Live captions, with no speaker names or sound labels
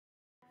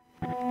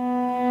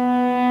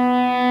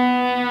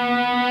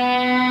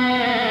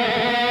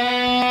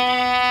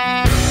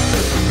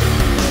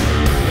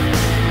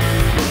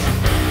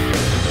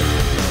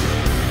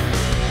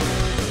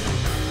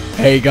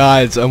Hey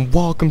guys, and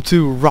welcome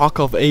to Rock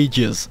of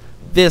Ages.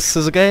 This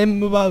is a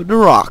game about the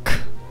rock.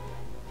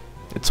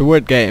 It's a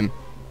weird game,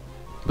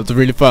 but it's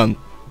really fun.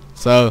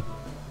 So,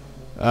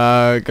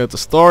 go to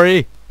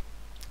story.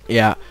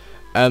 Yeah,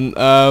 and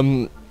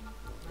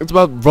it's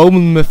about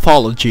Roman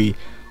mythology.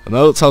 I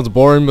know it sounds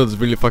boring, but it's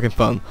really fucking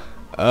fun.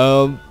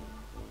 Yeah,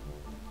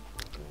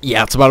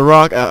 it's about a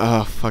rock.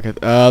 Fuck it.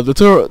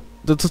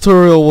 The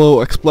tutorial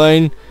will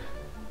explain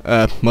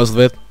most of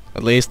it,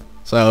 at least.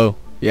 So,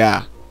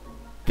 yeah.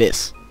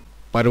 This.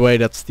 By the way,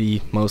 that's the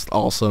most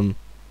awesome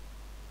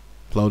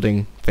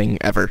floating thing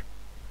ever.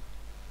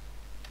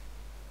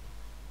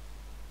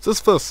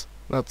 Sisyphus.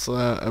 That's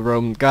a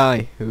Roman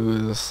guy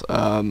who's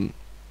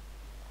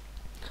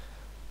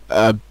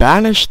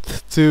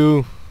banished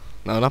to...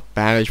 No, not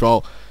banished.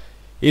 Well,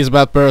 he's a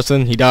bad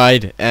person. He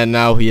died, and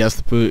now he has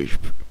to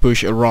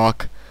push a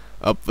rock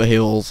up the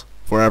hills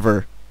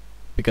forever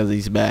because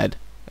he's bad,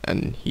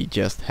 and he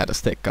just had a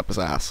stick up his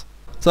ass.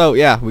 So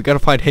yeah, we gotta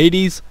fight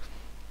Hades.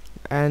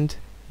 And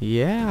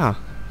yeah,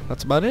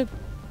 that's about it.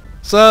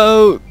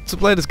 So to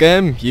play this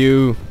game,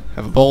 you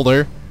have a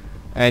boulder,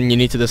 and you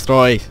need to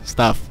destroy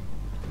stuff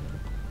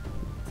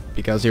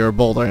because you're a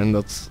boulder, and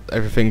that's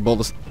everything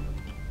boulders.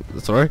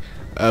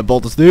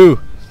 Boulders do.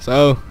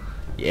 So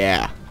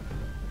yeah,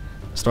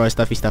 destroy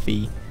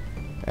stuffy.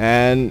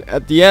 And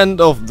at the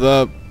end of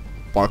the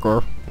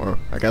parkour, or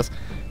I guess,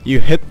 you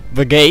hit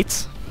the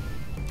gate,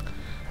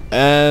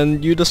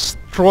 and you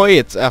destroy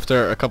it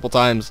after a couple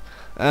times.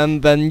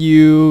 And then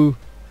you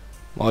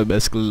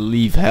basically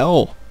leave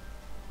hell.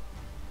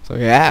 So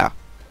yeah.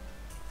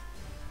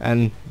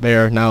 And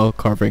they're now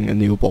carving a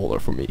new boulder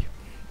for me.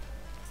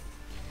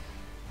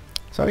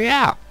 So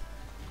yeah.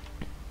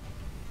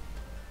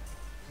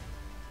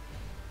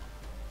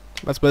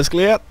 That's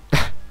basically it.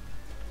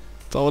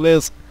 That's all it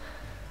is.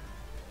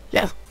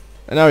 Yeah.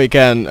 And now you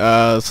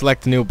can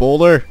select a new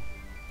boulder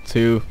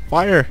to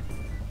fire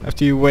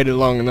after you waited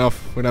long enough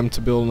for them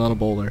to build another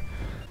boulder.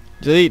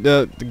 See,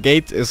 the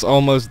gate is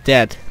almost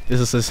dead. This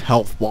is his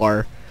health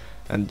bar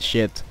and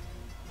shit.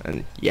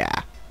 And yeah.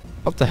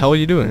 What the hell are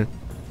you doing?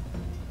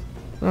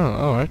 Oh,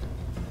 alright.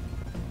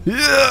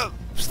 Yeah!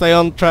 Stay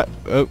on track.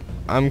 Oh,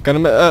 I'm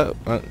gonna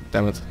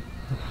damn it.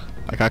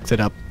 I cocked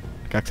it up.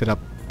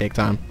 Big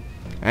time.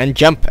 And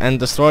jump and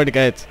destroy the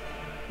gate.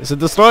 Is it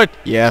destroyed?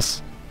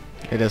 Yes.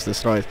 It is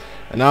destroyed.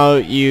 And now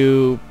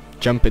you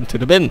jump into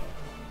the bin.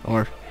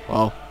 Or,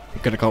 well, you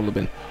could call it the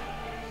bin.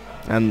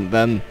 And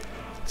then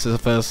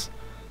Sisyphus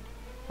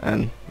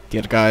and the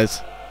other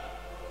guys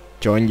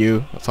join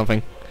you or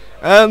something,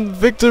 and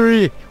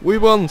victory! We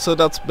won! So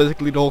that's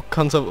basically the whole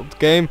concept of the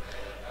game.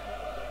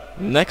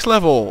 Next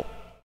level.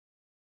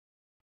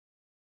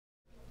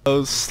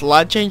 So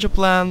slight change of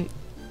plan.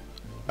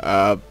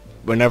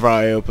 Whenever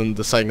I open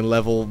the second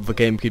level, the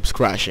game keeps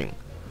crashing,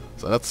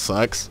 so that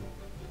sucks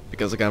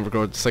because I can't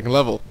record the second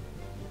level.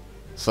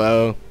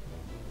 So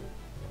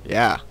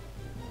yeah,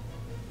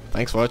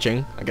 thanks for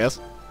watching, I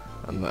guess,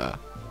 and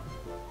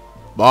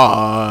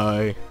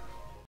bye.